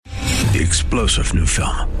the explosive new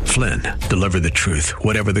film, Flynn, Deliver the Truth,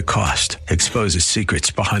 Whatever the Cost, exposes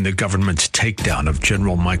secrets behind the government's takedown of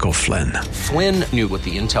General Michael Flynn. Flynn knew what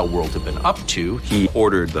the intel world had been up to. He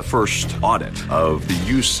ordered the first audit of the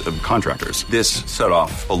use of contractors. This set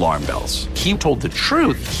off alarm bells. He told the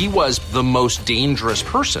truth. He was the most dangerous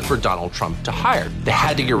person for Donald Trump to hire. They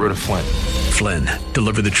had to get rid of Flynn. Flynn,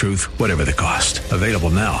 Deliver the Truth, Whatever the Cost. Available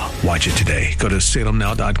now. Watch it today. Go to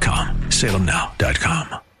salemnow.com.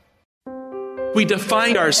 salemnow.com. We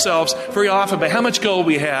define ourselves very often by how much gold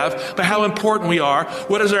we have, by how important we are,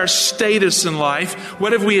 what is our status in life,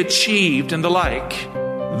 what have we achieved, and the like.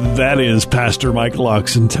 That is Pastor Michael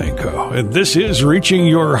Oxentenko, and this is Reaching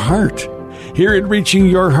Your Heart. Here at Reaching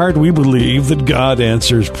Your Heart, we believe that God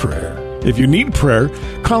answers prayer. If you need prayer,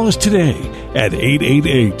 call us today at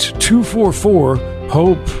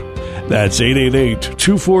 888-244-HOPE. That's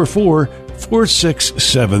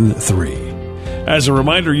 888-244-4673. As a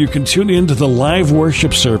reminder, you can tune in to the live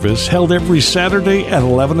worship service held every Saturday at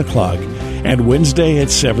 11 o'clock and Wednesday at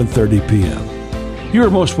 7:30 p.m. You are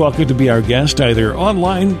most welcome to be our guest either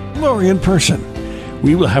online or in person.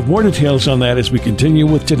 We will have more details on that as we continue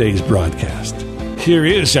with today's broadcast. Here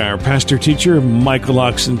is our pastor-teacher, Michael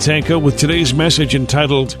Oxentenko, with today's message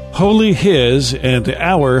entitled, Holy His and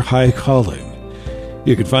Our High Calling.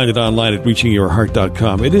 You can find it online at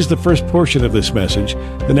reachingyourheart.com. It is the first portion of this message.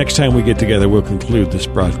 The next time we get together, we'll conclude this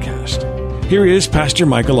broadcast. Here is Pastor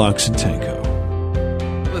Michael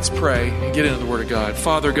Oxentenko. Let's pray and get into the Word of God.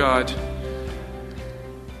 Father God,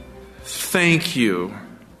 thank you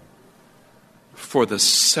for the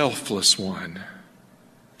selfless one,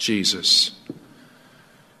 Jesus,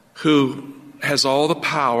 who has all the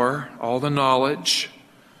power, all the knowledge,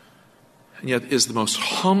 and yet is the most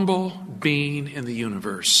humble being in the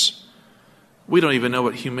universe. We don't even know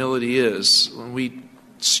what humility is. When we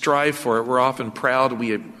strive for it, we're often proud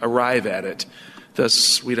we arrive at it.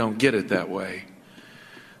 Thus, we don't get it that way.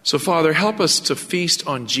 So, Father, help us to feast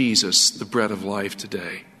on Jesus, the bread of life,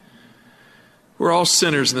 today. We're all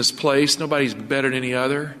sinners in this place. Nobody's better than any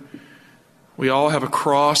other. We all have a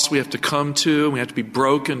cross we have to come to. We have to be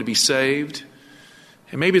broken to be saved.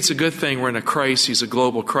 And maybe it's a good thing we're in a crisis, a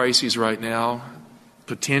global crisis right now.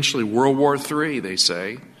 Potentially World War III, they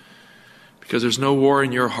say. Because there's no war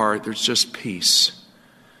in your heart. There's just peace.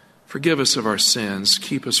 Forgive us of our sins.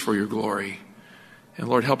 Keep us for your glory. And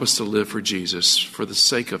Lord, help us to live for Jesus for the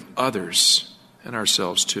sake of others and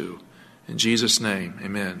ourselves too. In Jesus' name,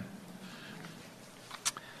 amen.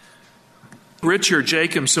 Richard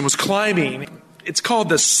Jacobson was climbing. It's called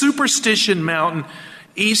the Superstition Mountain,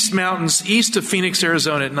 East Mountains, east of Phoenix,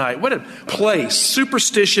 Arizona at night. What a place,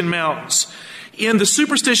 Superstition Mountains. In the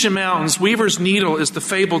Superstition Mountains, Weaver's Needle is the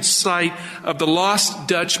fabled site of the Lost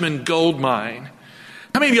Dutchman gold mine.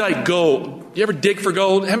 How many of you like gold? You ever dig for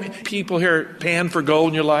gold? How many people here pan for gold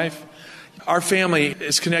in your life? Our family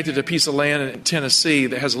is connected to a piece of land in Tennessee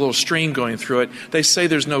that has a little stream going through it. They say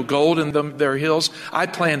there's no gold in their hills. I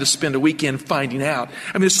plan to spend a weekend finding out.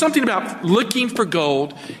 I mean, there's something about looking for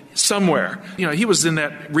gold somewhere. You know, he was in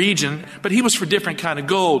that region, but he was for different kind of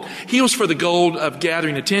gold. He was for the gold of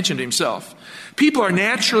gathering attention to himself. People are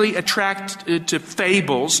naturally attracted to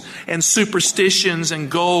fables and superstitions and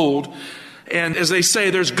gold. And as they say,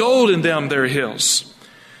 there's gold in them, their hills.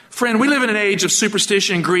 Friend, we live in an age of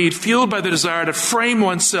superstition and greed, fueled by the desire to frame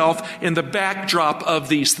oneself in the backdrop of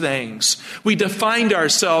these things. We define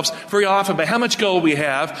ourselves very often by how much gold we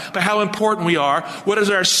have, by how important we are, what is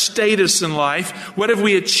our status in life, what have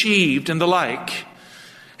we achieved, and the like.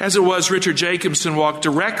 As it was, Richard Jacobson walked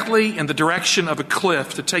directly in the direction of a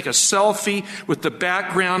cliff to take a selfie with the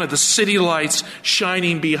background of the city lights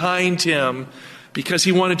shining behind him because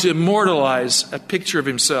he wanted to immortalize a picture of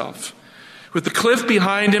himself. With the cliff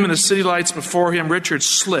behind him and the city lights before him, Richard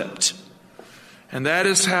slipped. And that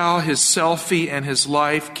is how his selfie and his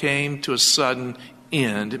life came to a sudden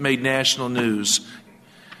end. It made national news.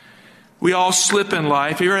 We all slip in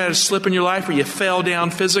life. Have you ever had a slip in your life where you fell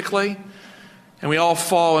down physically? And we all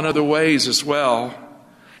fall in other ways as well.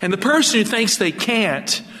 And the person who thinks they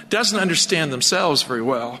can't doesn't understand themselves very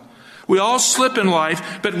well. We all slip in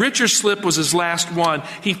life, but Richard's slip was his last one.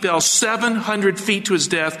 He fell 700 feet to his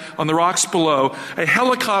death on the rocks below. A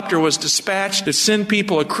helicopter was dispatched to send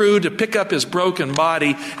people, a crew, to pick up his broken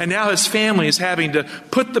body. And now his family is having to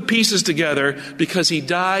put the pieces together because he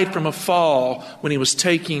died from a fall when he was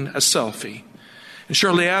taking a selfie. And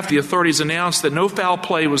shortly after, the authorities announced that no foul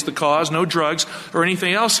play was the cause, no drugs or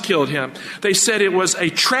anything else killed him. They said it was a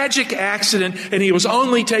tragic accident and he was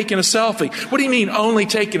only taking a selfie. What do you mean only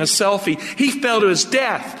taking a selfie? He fell to his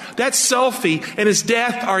death. That selfie and his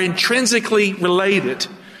death are intrinsically related.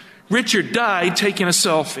 Richard died taking a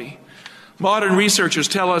selfie. Modern researchers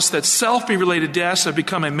tell us that selfie-related deaths have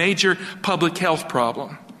become a major public health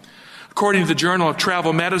problem. According to the Journal of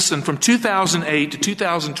Travel Medicine, from 2008 to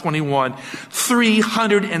 2021,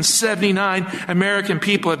 379 American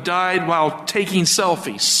people have died while taking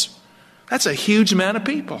selfies. That's a huge amount of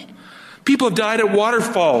people. People have died at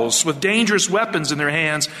waterfalls with dangerous weapons in their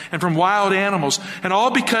hands and from wild animals, and all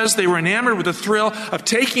because they were enamored with the thrill of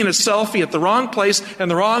taking a selfie at the wrong place and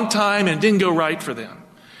the wrong time, and it didn't go right for them.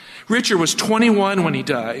 Richard was 21 when he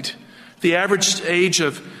died. The average age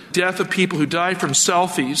of death of people who die from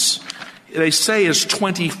selfies, they say, is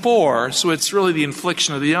 24, so it's really the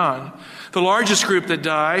infliction of the young. The largest group that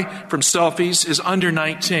die from selfies is under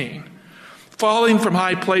 19. Falling from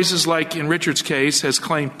high places, like in Richard's case, has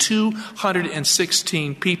claimed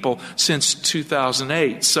 216 people since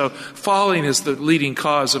 2008. So falling is the leading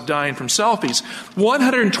cause of dying from selfies.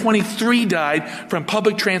 123 died from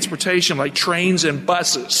public transportation, like trains and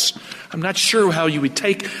buses. I'm not sure how you would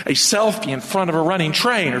take a selfie in front of a running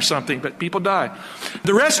train or something, but people die.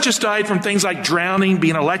 The rest just died from things like drowning,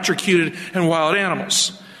 being electrocuted, and wild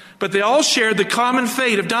animals. But they all shared the common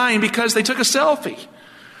fate of dying because they took a selfie.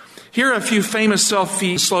 Here are a few famous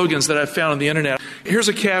selfie slogans that I've found on the internet. Here's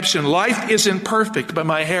a caption: "Life isn't perfect, but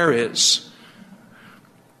my hair is."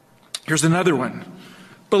 Here's another one: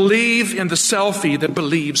 "Believe in the selfie that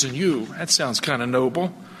believes in you." That sounds kind of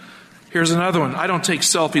noble. Here's another one: "I don't take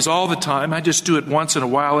selfies all the time. I just do it once in a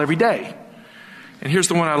while every day." And here's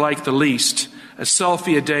the one I like the least: "A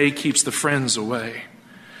selfie a day keeps the friends away."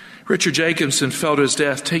 Richard Jacobson fell to his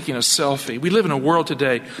death taking a selfie. We live in a world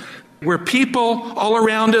today where people all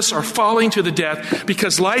around us are falling to the death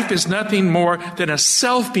because life is nothing more than a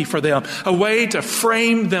selfie for them, a way to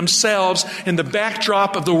frame themselves in the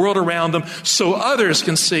backdrop of the world around them so others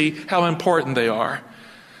can see how important they are.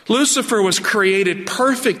 Lucifer was created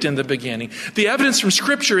perfect in the beginning. The evidence from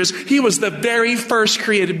Scripture is he was the very first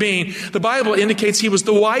created being. The Bible indicates he was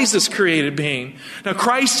the wisest created being. Now,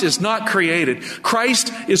 Christ is not created.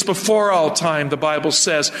 Christ is before all time, the Bible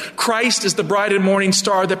says. Christ is the bright and morning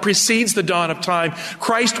star that precedes the dawn of time.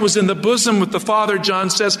 Christ was in the bosom with the Father, John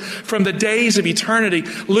says, from the days of eternity.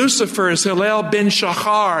 Lucifer is Hillel ben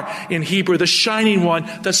Shachar in Hebrew, the shining one,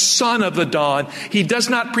 the son of the dawn. He does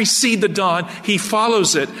not precede the dawn, he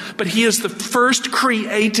follows it. But he is the first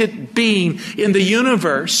created being in the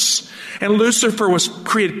universe. And Lucifer was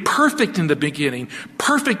created perfect in the beginning,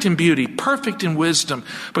 perfect in beauty, perfect in wisdom.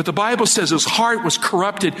 But the Bible says his heart was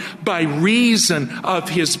corrupted by reason of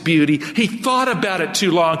his beauty. He thought about it too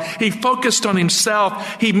long. He focused on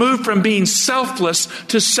himself. He moved from being selfless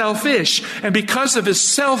to selfish. And because of his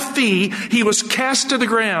selfie, he was cast to the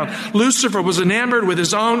ground. Lucifer was enamored with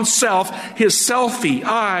his own self, his selfie,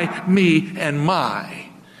 I, me, and my.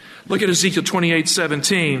 Look at Ezekiel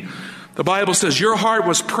 28:17. The Bible says, "Your heart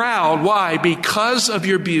was proud." Why? Because of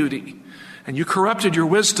your beauty. And you corrupted your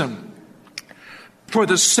wisdom for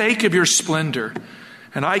the sake of your splendor.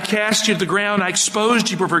 And I cast you to the ground. I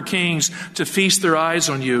exposed you before kings to feast their eyes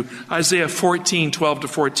on you. Isaiah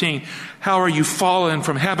 14:12-14. How are you fallen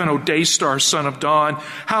from heaven, O day star, son of dawn?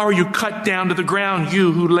 How are you cut down to the ground,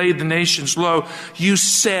 you who laid the nations low? You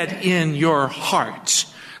said in your heart.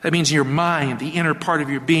 That means in your mind, the inner part of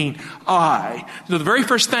your being, I. So the very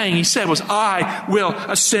first thing he said was, I will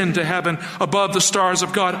ascend to heaven above the stars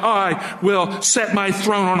of God. I will set my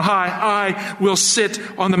throne on high. I will sit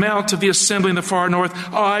on the mount of the assembly in the far north.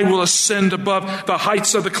 I will ascend above the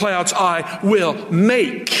heights of the clouds. I will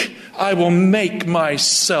make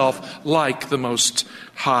myself like the Most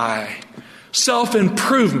High.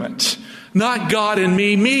 Self-improvement, not God and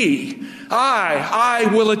me. I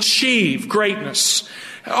will achieve greatness.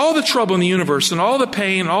 All the trouble in the universe and all the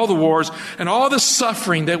pain and all the wars and all the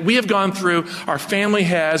suffering that we have gone through, our family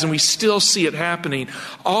has, and we still see it happening.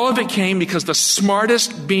 All of it came because the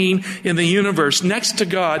smartest being in the universe next to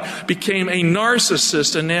God became a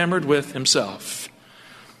narcissist enamored with himself.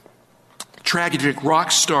 Tragic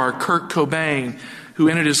rock star Kurt Cobain, who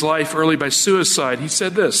ended his life early by suicide, he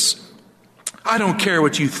said this: I don't care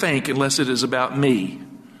what you think unless it is about me.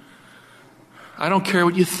 I don't care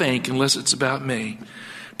what you think unless it's about me.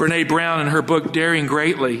 Brene Brown, in her book Daring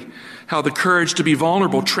Greatly, How the Courage to be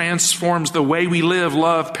Vulnerable Transforms the Way We Live,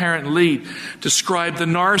 Love, Parent, and Lead, described the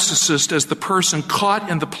narcissist as the person caught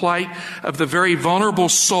in the plight of the very vulnerable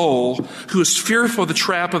soul who is fearful of the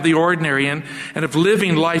trap of the ordinary and of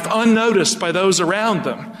living life unnoticed by those around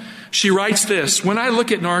them. She writes this: when I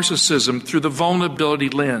look at narcissism through the vulnerability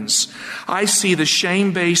lens, I see the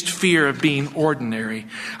shame-based fear of being ordinary.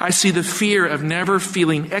 I see the fear of never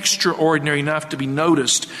feeling extraordinary enough to be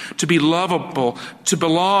noticed, to be lovable, to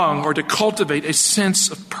belong, or to cultivate a sense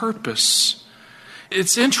of purpose.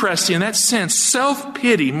 It's interesting in that sense.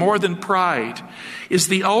 Self-pity more than pride is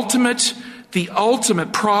the ultimate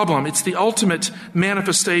problem. It's the ultimate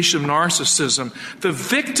manifestation of narcissism. The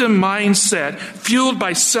victim mindset fueled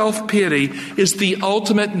by self-pity is the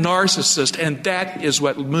ultimate narcissist, and that is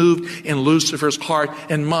what moved in Lucifer's heart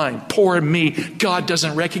and mind. Poor me. God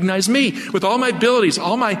doesn't recognize me. With all my abilities,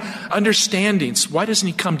 all my understandings, why doesn't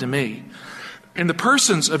he come to me? In the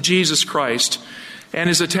persons of Jesus Christ and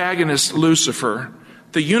his antagonist Lucifer,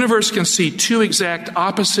 the universe can see two exact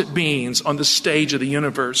opposite beings on the stage of the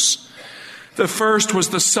universe. The first was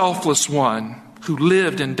the selfless one who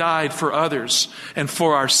lived and died for others and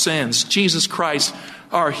for our sins. Jesus Christ,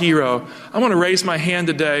 our hero. I want to raise my hand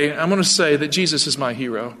today. I want to say that Jesus is my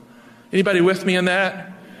hero. Anybody with me in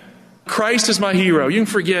that? Christ is my hero. You can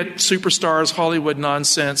forget superstars, Hollywood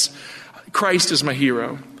nonsense. Christ is my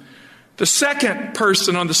hero. The second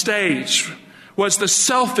person on the stage was the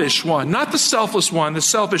selfish one, not the selfless one, the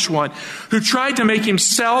selfish one, who tried to make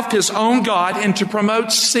himself his own God and to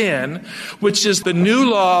promote sin, which is the new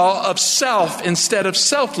law of self instead of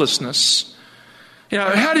selflessness.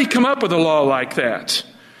 How did he come up with a law like that?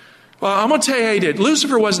 Well, I'm going to tell you how he did.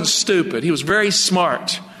 Lucifer wasn't stupid. He was very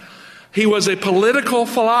smart. He was a political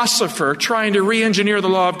philosopher trying to re-engineer the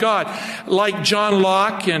law of God. Like John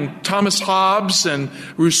Locke and Thomas Hobbes and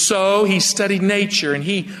Rousseau, he studied nature, and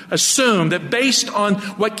he assumed that based on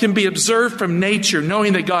what can be observed from nature,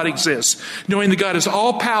 knowing that God exists, knowing that God is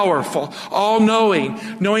all-powerful, all-knowing,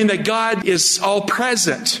 knowing that God is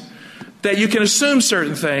all-present, that you can assume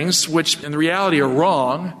certain things, which in reality are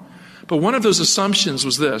wrong. But one of those assumptions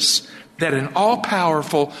was this, that an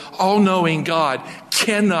all-powerful, all-knowing God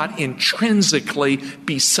cannot intrinsically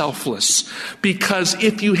be selfless. Because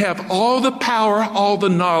if you have all the power, all the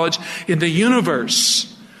knowledge in the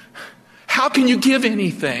universe, how can you give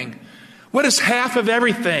anything? What is half of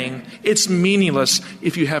everything? It's meaningless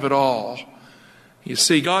if you have it all. You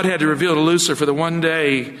see, God had to reveal to Lucifer that one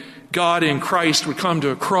day God in Christ would come to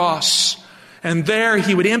a cross, and there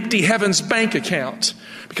he would empty heaven's bank account.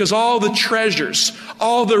 Because all the treasures,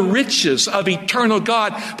 all the riches of eternal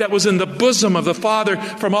God that was in the bosom of the Father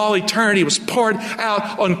from all eternity was poured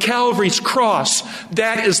out on Calvary's cross.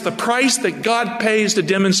 That is the price that God pays to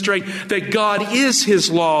demonstrate that God is his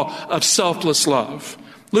law of selfless love.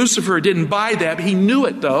 Lucifer didn't buy that, but he knew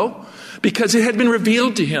it though, because it had been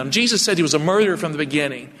revealed to him. Jesus said he was a murderer from the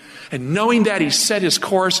beginning. And knowing that, he set his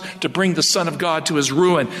course to bring the Son of God to his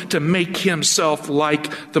ruin, to make himself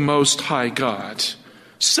like the Most High God.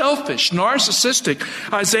 Selfish, narcissistic.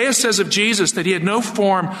 Isaiah says of Jesus that he had no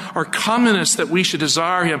form or comeliness that we should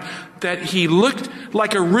desire him, that he looked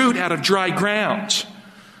like a root out of dry ground.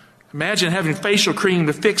 Imagine having facial cream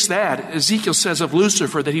to fix that. Ezekiel says of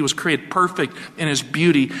Lucifer that he was created perfect in his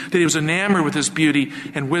beauty, that he was enamored with his beauty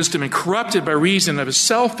and wisdom and corrupted by reason of his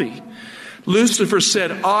selfie. Lucifer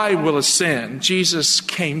said, I will ascend. Jesus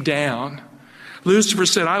came down. Lucifer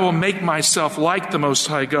said, I will make myself like the Most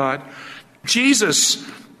High God. Jesus,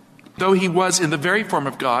 though he was in the very form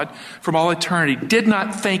of God from all eternity, did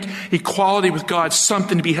not think equality with God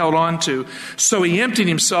something to be held on to. So he emptied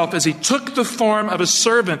himself as he took the form of a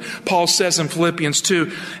servant, Paul says in Philippians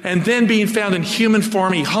 2. And then being found in human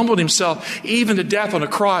form, he humbled himself even to death on a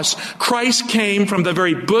cross. Christ came from the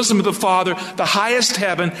very bosom of the Father, the highest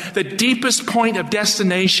heaven, the deepest point of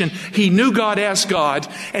destination. He knew God as God,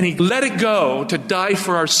 and he let it go to die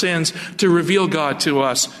for our sins, to reveal God to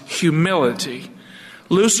us. Humility.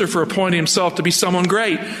 Lucifer appointed himself to be someone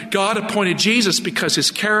great. God appointed Jesus because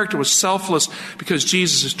his character was selfless, because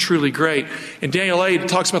Jesus is truly great. In Daniel 8, it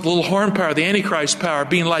talks about the little horn power, the Antichrist power,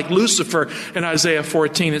 being like Lucifer in Isaiah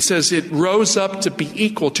 14. It says it rose up to be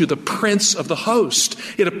equal to the prince of the host.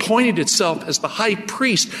 It appointed itself as the high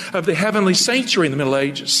priest of the heavenly sanctuary in the Middle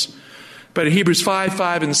Ages. But in Hebrews 5,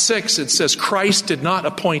 5, and 6, it says Christ did not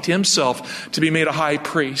appoint himself to be made a high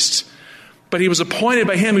priest. But he was appointed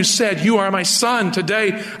by him who said, you are my son.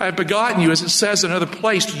 Today I have begotten you. As it says in another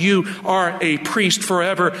place, you are a priest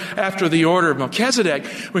forever after the order of Melchizedek.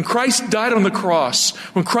 When Christ died on the cross,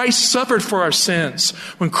 when Christ suffered for our sins,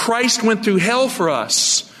 when Christ went through hell for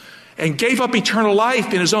us and gave up eternal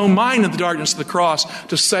life in his own mind in the darkness of the cross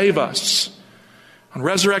to save us. On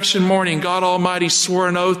resurrection morning, God Almighty swore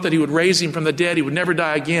an oath that he would raise him from the dead. He would never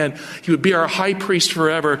die again. He would be our high priest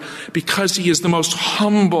forever because he is the most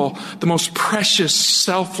humble, the most precious,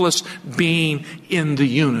 selfless being in the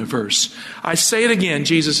universe. I say it again,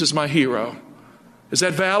 Jesus is my hero. Is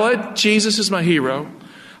that valid? Jesus is my hero.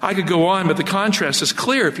 I could go on, but the contrast is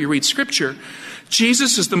clear if you read Scripture.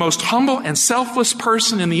 Jesus is the most humble and selfless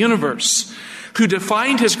person in the universe, who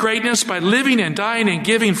defined his greatness by living and dying and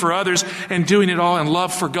giving for others and doing it all in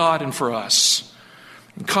love for God and for us.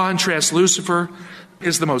 In contrast, Lucifer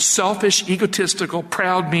is the most selfish, egotistical,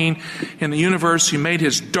 proud being in the universe who made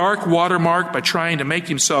his dark watermark by trying to make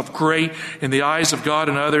himself great in the eyes of God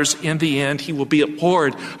and others. In the end, he will be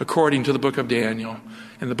abhorred according to the book of Daniel.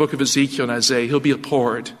 In the book of Ezekiel and Isaiah, he'll be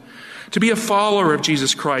abhorred. To be a follower of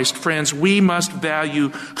Jesus Christ, friends, we must value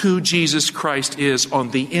who Jesus Christ is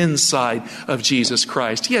on the inside of Jesus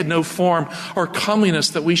Christ. He had no form or comeliness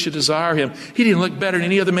that we should desire him. He didn't look better than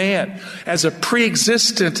any other man. As a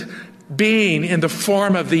pre-existent being in the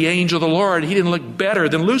form of the angel of the Lord, he didn't look better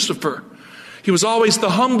than Lucifer. He was always the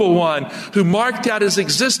humble one who marked out his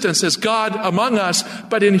existence as God among us,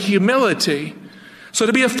 but in humility. So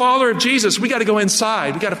to be a follower of Jesus, we got to go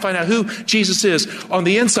inside. We got to find out who Jesus is on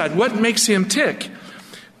the inside. What makes him tick?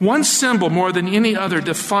 One symbol more than any other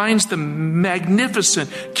defines the magnificent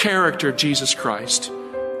character of Jesus Christ.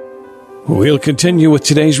 We'll continue with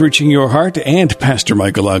today's Reaching Your Heart and Pastor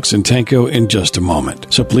Michael Oxentenko in just a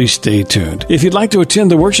moment, so please stay tuned. If you'd like to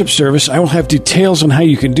attend the worship service, I will have details on how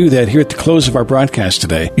you can do that here at the close of our broadcast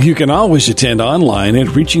today. You can always attend online at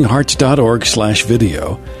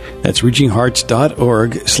reachinghearts.org/video. That's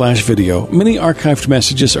reachinghearts.org/video. Many archived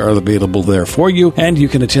messages are available there for you, and you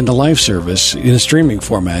can attend the live service in a streaming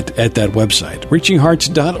format at that website,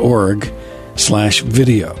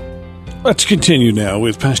 reachinghearts.org/video. Let's continue now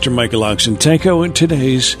with Pastor Michael Oxentenko in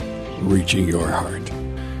today's Reaching Your Heart.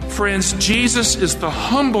 Friends, Jesus is the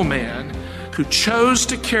humble man who chose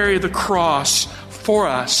to carry the cross for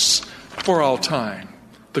us for all time.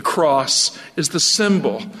 The cross is the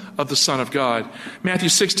symbol of the Son of God. Matthew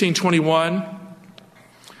 16:21,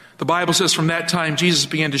 the Bible says, from that time Jesus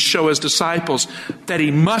began to show his disciples that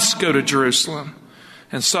he must go to Jerusalem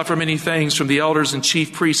and suffer many things from the elders and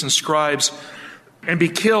chief priests and scribes, and be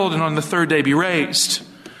killed, and on the third day be raised.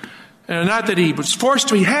 And not that he was forced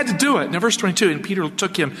to, he had to do it. Now verse 22, and Peter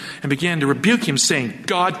took him and began to rebuke him, saying,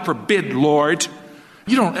 God forbid, Lord.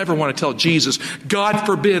 You don't ever want to tell Jesus, God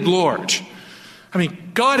forbid, Lord. I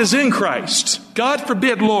mean, God is in Christ. God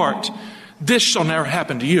forbid, Lord. This shall never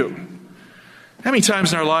happen to you. How many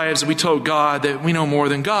times in our lives have we told God that we know more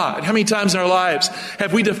than God? How many times in our lives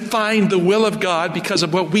have we defined the will of God because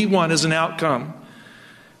of what we want as an outcome?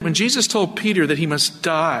 When Jesus told Peter that he must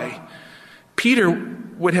die, Peter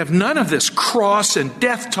would have none of this cross and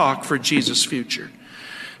death talk for Jesus' future.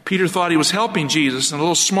 Peter thought he was helping Jesus, and a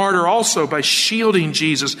little smarter also, by shielding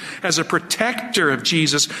Jesus as a protector of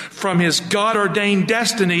Jesus from his God-ordained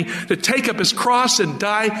destiny to take up his cross and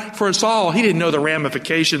die for us all. He didn't know the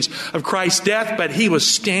ramifications of Christ's death, but he was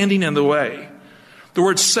standing in the way. The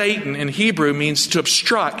word Satan in Hebrew means to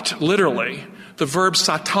obstruct, literally. The verb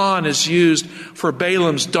Satan is used for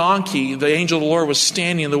Balaam's donkey. The angel of the Lord was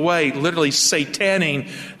standing in the way, literally sataning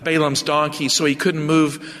Balaam's donkey so he couldn't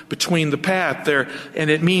move between the path there. And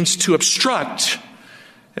it means to obstruct.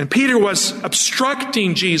 And Peter was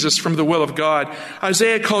obstructing Jesus from the will of God.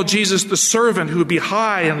 Isaiah called Jesus the servant who would be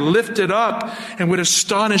high and lifted up and would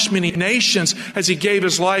astonish many nations as he gave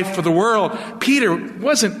his life for the world. Peter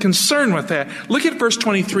wasn't concerned with that. Look at verse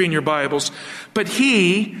 23 in your Bibles. But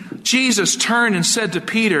he, Jesus, turned and said to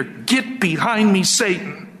Peter, get behind me,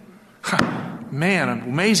 Satan. Man, an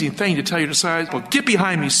amazing thing to tell your disciples. Get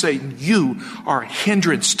behind me, Satan. You are a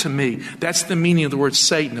hindrance to me. That's the meaning of the word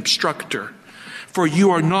Satan, obstructor. For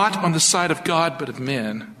you are not on the side of God, but of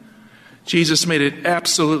men. Jesus made it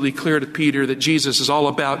absolutely clear to Peter that Jesus is all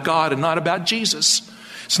about God and not about Jesus.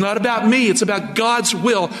 It's not about me. It's about God's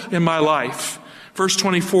will in my life. Verse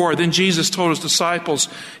 24, then Jesus told his disciples,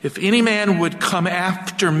 if any man would come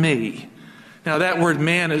after me. Now that word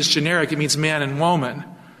man is generic. It means man and woman.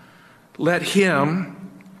 Let him,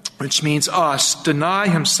 which means us, deny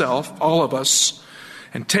himself, all of us,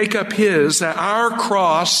 and take up his, our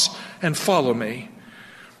cross, and follow me.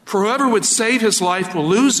 For whoever would save his life will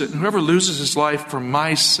lose it, and whoever loses his life for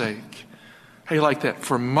my sake. How do you like that?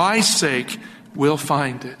 For my sake will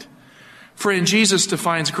find it. Friend, Jesus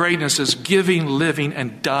defines greatness as giving, living,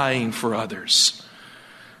 and dying for others.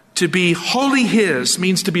 To be wholly his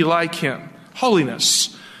means to be like him.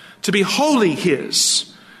 Holiness. To be wholly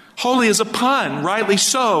his. Holy is a pun, rightly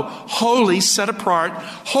so. Holy, set apart.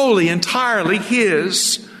 Holy, entirely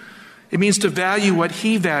his. It means to value what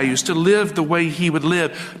he values, to live the way he would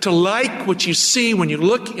live, to like what you see when you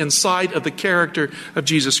look inside of the character of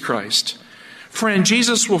Jesus Christ. Friend,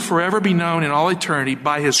 Jesus will forever be known in all eternity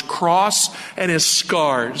by his cross and his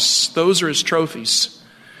scars. Those are his trophies.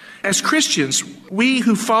 As Christians, we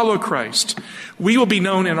who follow Christ, we will be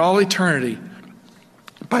known in all eternity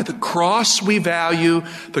by the cross we value,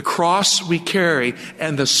 the cross we carry,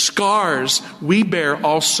 and the scars we bear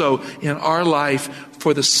also in our life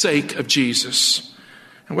for the sake of Jesus.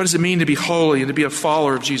 And what does it mean to be holy and to be a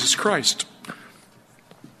follower of Jesus Christ?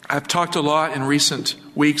 I've talked a lot in recent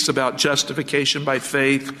weeks about justification by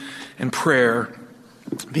faith and prayer,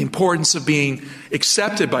 the importance of being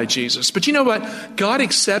accepted by Jesus. But you know what? God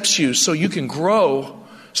accepts you so you can grow,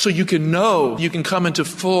 so you can know, you can come into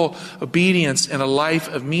full obedience and a life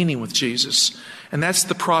of meaning with Jesus. And that's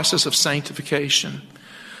the process of sanctification.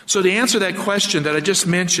 So to answer that question that I just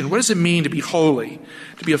mentioned, what does it mean to be holy,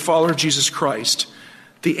 to be a follower of Jesus Christ?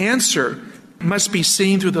 The answer must be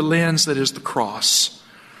seen through the lens that is the cross.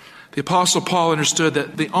 The Apostle Paul understood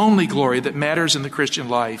that the only glory that matters in the Christian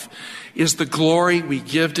life is the glory we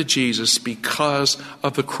give to Jesus because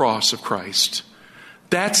of the cross of Christ.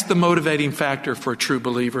 That's the motivating factor for a true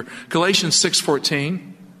believer. Galatians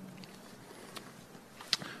 6:14,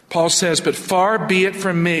 Paul says, "But far be it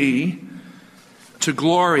from me to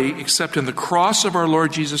glory except in the cross of our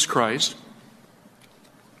Lord Jesus Christ,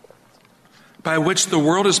 by which the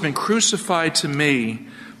world has been crucified to me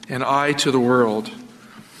and I to the world."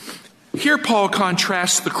 Here Paul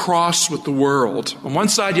contrasts the cross with the world. On one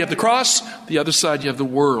side you have the cross, the other side you have the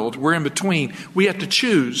world. We're in between. We have to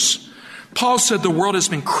choose. Paul said the world has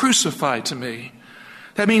been crucified to me.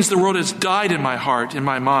 That means the world has died in my heart, in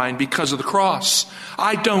my mind, because of the cross.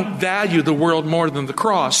 I don't value the world more than the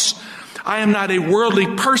cross. I am not a worldly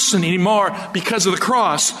person anymore because of the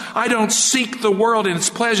cross. I don't seek the world and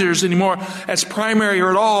its pleasures anymore as primary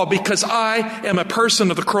or at all because I am a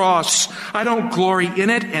person of the cross. I don't glory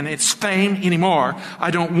in it and its fame anymore.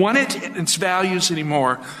 I don't want it and its values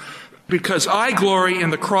anymore because I glory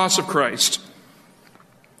in the cross of Christ.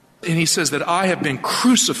 And he says that I have been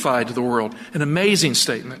crucified to the world. An amazing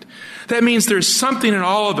statement. That means there's something in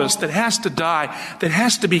all of us that has to die, that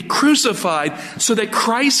has to be crucified so that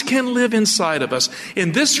Christ can live inside of us.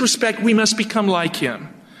 In this respect, we must become like him.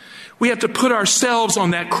 We have to put ourselves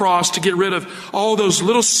on that cross to get rid of all those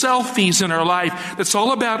little selfies in our life that's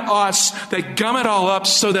all about us, that gum it all up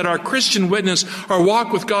so that our Christian witness, our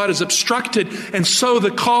walk with God is obstructed. And so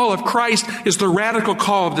the call of Christ is the radical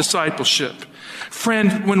call of discipleship.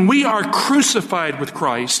 Friend, when we are crucified with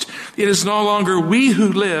Christ, it is no longer we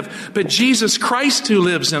who live, but Jesus Christ who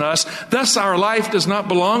lives in us. Thus our life does not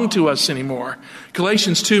belong to us anymore.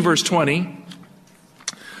 Galatians 2 verse 20,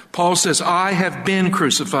 Paul says, "I have been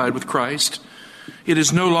crucified with Christ. It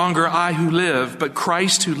is no longer I who live, but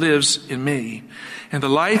Christ who lives in me. And the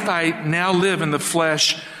life I now live in the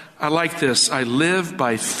flesh," I like this, "I live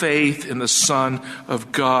by faith in the Son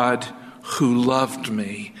of God who loved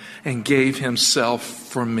me and gave himself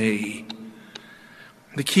for me."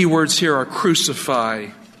 The key words here are crucify,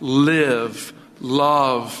 live,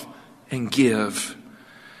 love, and give.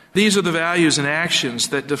 These are the values and actions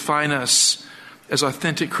that define us as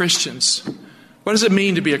authentic Christians. What does it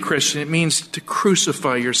mean to be a Christian? It means to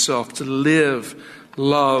crucify yourself, to live,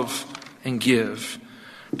 love, and give.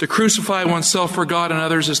 To crucify oneself for God and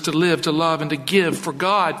others is to live, to love, and to give for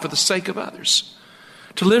God for the sake of others.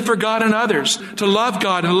 To live for God and others, to love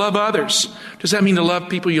God and love others. Does that mean to love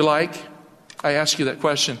people you like? I ask you that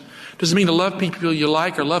question. Does it mean to love people you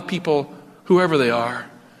like or love people whoever they are?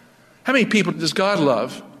 How many people does God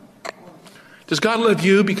love? Does God love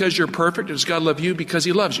you because you're perfect? Or does God love you because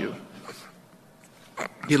he loves you?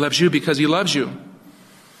 He loves you because he loves you.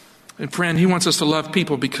 And friend, he wants us to love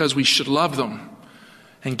people because we should love them.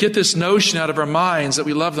 And get this notion out of our minds that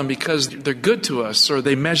we love them because they're good to us or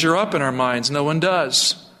they measure up in our minds. No one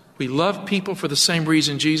does. We love people for the same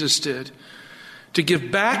reason Jesus did. To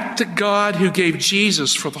give back to God who gave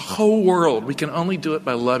Jesus for the whole world, we can only do it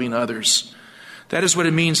by loving others. That is what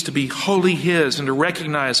it means to be wholly his and to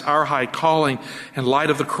recognize our high calling in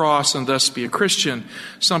light of the cross and thus be a Christian.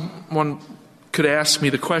 Someone could ask me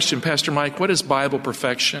the question, Pastor Mike, what is Bible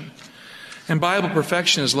perfection? And Bible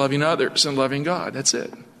perfection is loving others and loving God. That's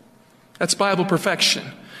it. That's Bible perfection.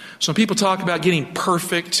 So when people talk about getting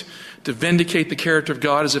perfect to vindicate the character of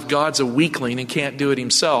God as if God's a weakling and can't do it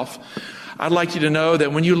himself, I'd like you to know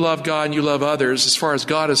that when you love God and you love others, as far as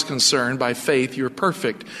God is concerned, by faith, you're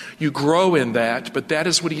perfect. You grow in that, but that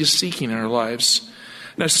is what he is seeking in our lives.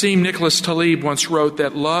 Nassim Nicholas Taleb once wrote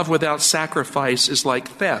that love without sacrifice is like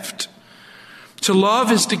theft. To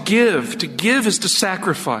love is to give is to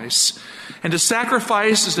sacrifice. And to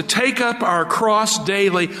sacrifice is to take up our cross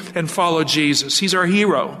daily and follow Jesus. He's our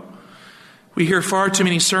hero. We hear far too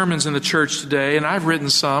many sermons in the church today, and I've written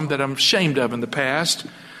some that I'm ashamed of in the past,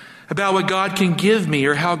 about what God can give me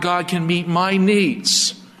or how God can meet my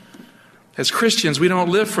needs. As Christians, we don't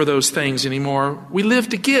live for those things anymore. We live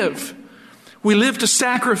to give. We live to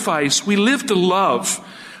sacrifice. We live to love.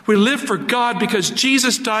 We live for God because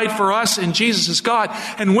Jesus died for us and Jesus is God.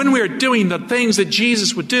 And when we are doing the things that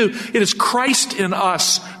Jesus would do, it is Christ in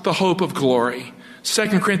us, the hope of glory.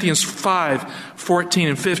 2 Corinthians 5:14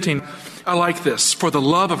 and 15. I like this. For the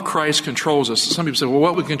love of Christ controls us. Some people say, well,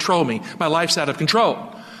 what would control me? My life's out of control.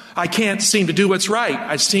 I can't seem to do what's right.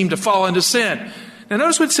 I seem to fall into sin. Now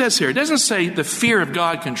notice what it says here. It doesn't say the fear of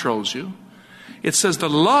God controls you. It says the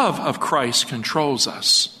love of Christ controls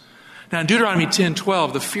us. Now in Deuteronomy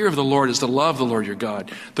 10:12, the fear of the Lord is to love the Lord your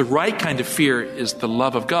God. The right kind of fear is the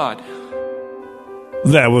love of God.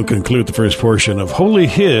 That will conclude the first portion of Holy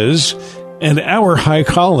His and Our High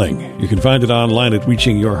Calling. You can find it online at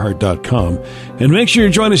reachingyourheart.com. And make sure you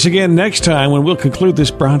join us again next time when we'll conclude this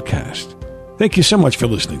broadcast. Thank you so much for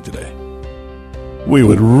listening today. We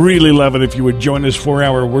would really love it if you would join us for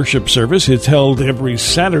our worship service. It's held every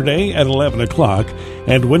Saturday at 11 o'clock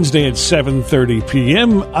and Wednesday at 7:30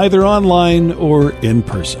 p.m., either online or in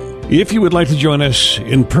person. If you would like to join us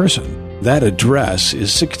in person, that address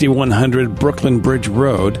is 6100 Brooklyn Bridge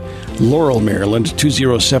Road, Laurel, Maryland,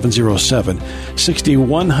 20707.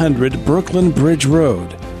 6100 Brooklyn Bridge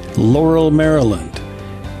Road, Laurel, Maryland,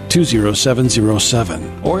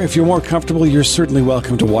 20707. Or if you're more comfortable, you're certainly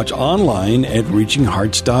welcome to watch online at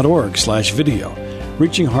reachinghearts.org/video.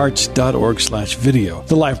 reachinghearts.org/video.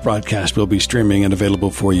 The live broadcast will be streaming and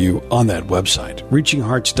available for you on that website,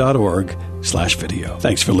 reachinghearts.org/video.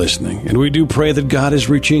 Thanks for listening, and we do pray that God is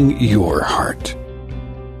reaching your heart.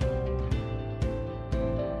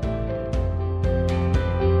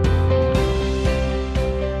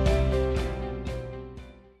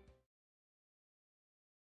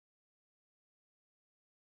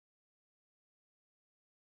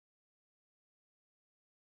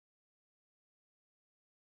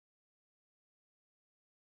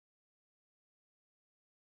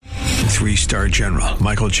 Three-star General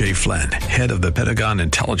Michael J. Flynn, head of the Pentagon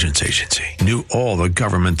Intelligence Agency, knew all the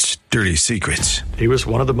government's dirty secrets. He was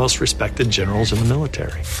one of the most respected generals in the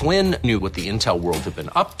military. Flynn knew what the intel world had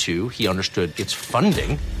been up to. He understood its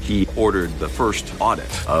funding. He ordered the first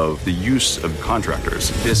audit of the use of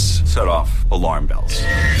contractors. This set off alarm bells.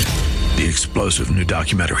 The explosive new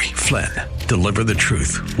documentary, Flynn, Deliver the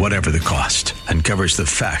Truth, Whatever the Cost, uncovers the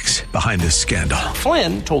facts behind this scandal.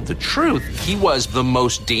 Flynn told the truth. He was the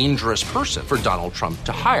most dangerous person for Donald Trump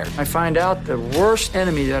to hire. I find out the worst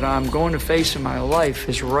enemy that I'm going to face in my life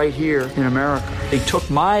is right here in America. They took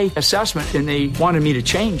my assessment and they wanted me to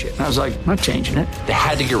change it. And I was like, I'm not changing it. They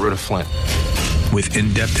had to get rid of Flynn. With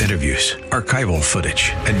in-depth interviews, archival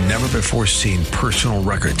footage, and never-before-seen personal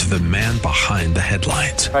records of the man behind the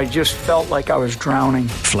headlines. I just felt like I was drowning.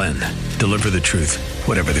 Flynn, Deliver the Truth,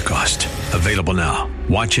 Whatever the Cost. Available now.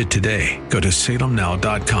 Watch it today. Go to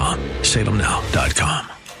salemnow.com. salemnow.com.